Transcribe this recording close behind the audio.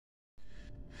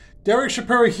Derek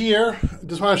Shapiro here.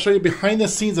 Just want to show you behind the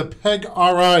scenes of Peg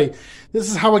RI. This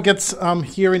is how it gets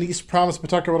here in East Providence,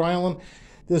 Pawtucket, Rhode Island.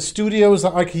 The studios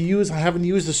that I can use, I haven't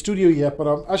used the studio yet,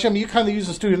 but actually you kind of use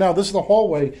the studio now. This is the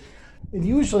hallway. And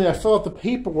usually I fill out the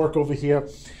paperwork over here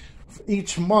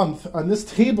each month on this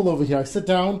table over here. I sit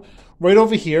down right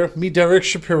over here, me, Derek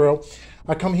Shapiro.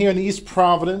 I come here in East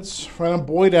Providence, right on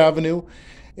Boyd Avenue,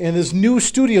 and there's new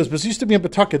studios, but this used to be in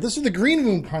Pawtucket. This is the green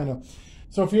room, kind of.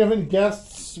 So if you have any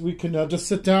guests, we can just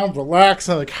sit down, relax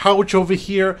on the couch over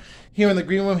here in the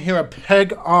green room, here at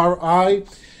Peg RI.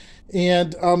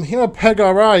 And here at Peg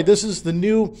RI, this is the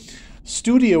new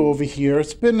studio over here.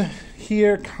 It's been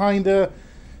here kind of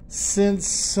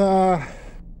since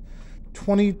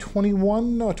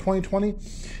 2021 or 2020.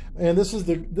 And this is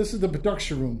the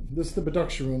production room. This is the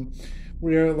production room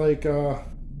where like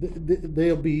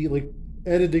they'll be like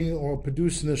editing or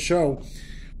producing the show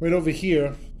right over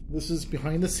here. This is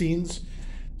behind the scenes.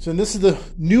 So this is the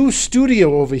new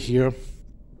studio over here.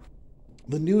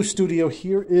 The new studio,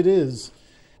 here it is.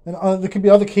 And there could be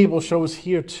other cable shows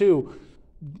here too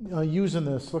using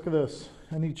this. Look at this.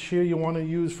 Any chair you want to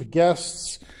use for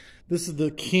guests. This is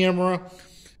the camera.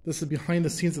 This is behind the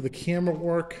scenes of the camera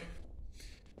work.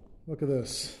 Look at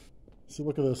this. See,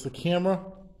 look at this. The camera.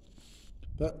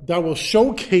 That will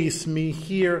showcase me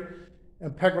here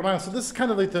in Peg, Rhode Island. So this is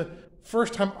kind of like the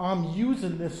first time I'm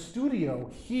using this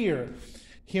studio here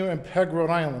in Peg,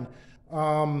 Rhode Island.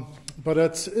 But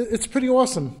it's pretty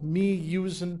awesome, me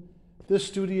using this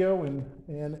studio,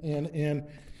 and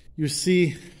you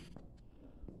see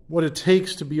what it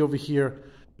takes to be over here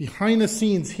behind the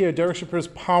scenes here. Derek Shapiro's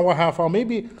Power Half Hour.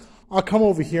 Maybe I'll come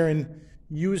over here and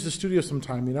use the studio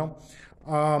sometime, you know.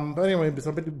 But anyway, because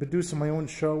I've been producing my own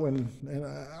show, and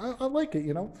I like it,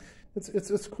 you know.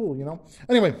 It's cool, you know.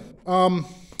 Anyway,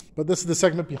 but this is the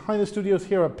segment behind the studios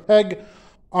here at Peg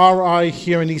RI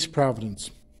here in East Providence.